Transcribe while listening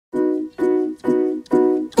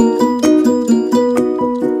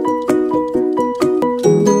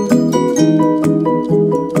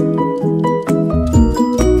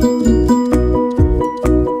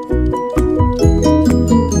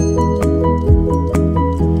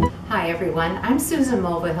everyone, I'm Susan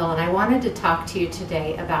Mulvihill and I wanted to talk to you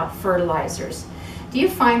today about fertilizers. Do you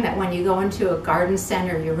find that when you go into a garden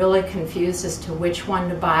center you're really confused as to which one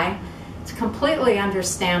to buy? It's completely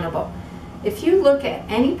understandable. If you look at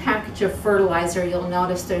any package of fertilizer, you'll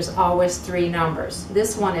notice there's always three numbers.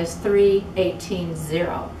 This one is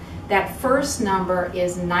 3180. That first number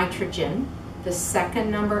is nitrogen, the second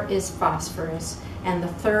number is phosphorus, and the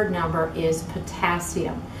third number is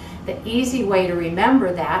potassium. The easy way to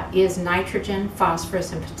remember that is nitrogen,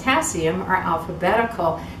 phosphorus, and potassium are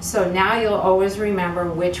alphabetical, so now you'll always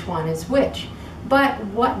remember which one is which. But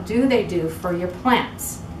what do they do for your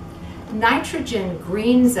plants? Nitrogen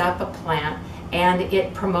greens up a plant and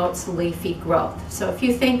it promotes leafy growth. So if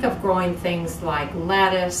you think of growing things like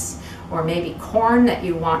lettuce or maybe corn that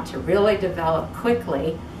you want to really develop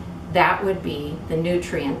quickly, that would be the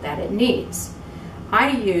nutrient that it needs.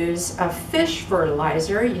 I use a fish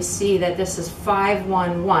fertilizer. You see that this is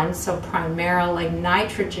 511, so primarily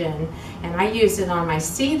nitrogen, and I use it on my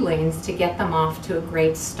seedlings to get them off to a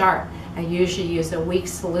great start. I usually use a week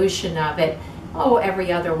solution of it,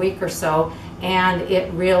 every other week or so, and it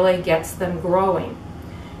really gets them growing.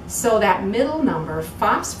 So that middle number,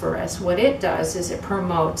 phosphorus, what it does is it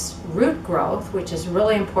promotes root growth, which is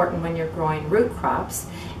really important when you're growing root crops,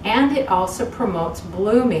 and it also promotes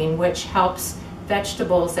blooming, which helps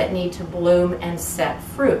vegetables that need to bloom and set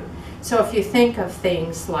fruit. So if you think of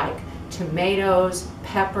things like tomatoes,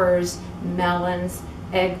 peppers, melons,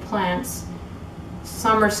 eggplants,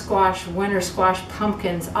 summer squash, winter squash,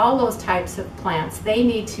 pumpkins, all those types of plants, they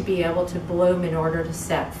need to be able to bloom in order to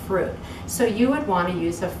set fruit. So you would want to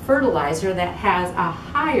use a fertilizer that has a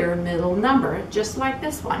higher middle number, just like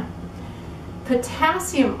this one.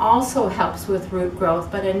 Potassium also helps with root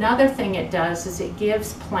growth, but another thing it does is it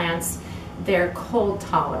gives plants their cold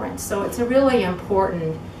tolerance. So it's a really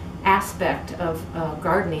important aspect of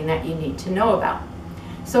gardening that you need to know about.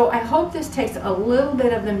 So I hope this takes a little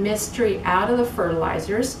bit of the mystery out of the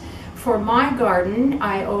fertilizers. For my garden,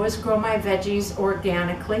 I always grow my veggies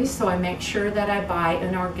organically, so I make sure that I buy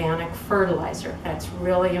an organic fertilizer. That's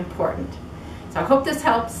really important. So I hope this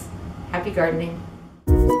helps. Happy gardening.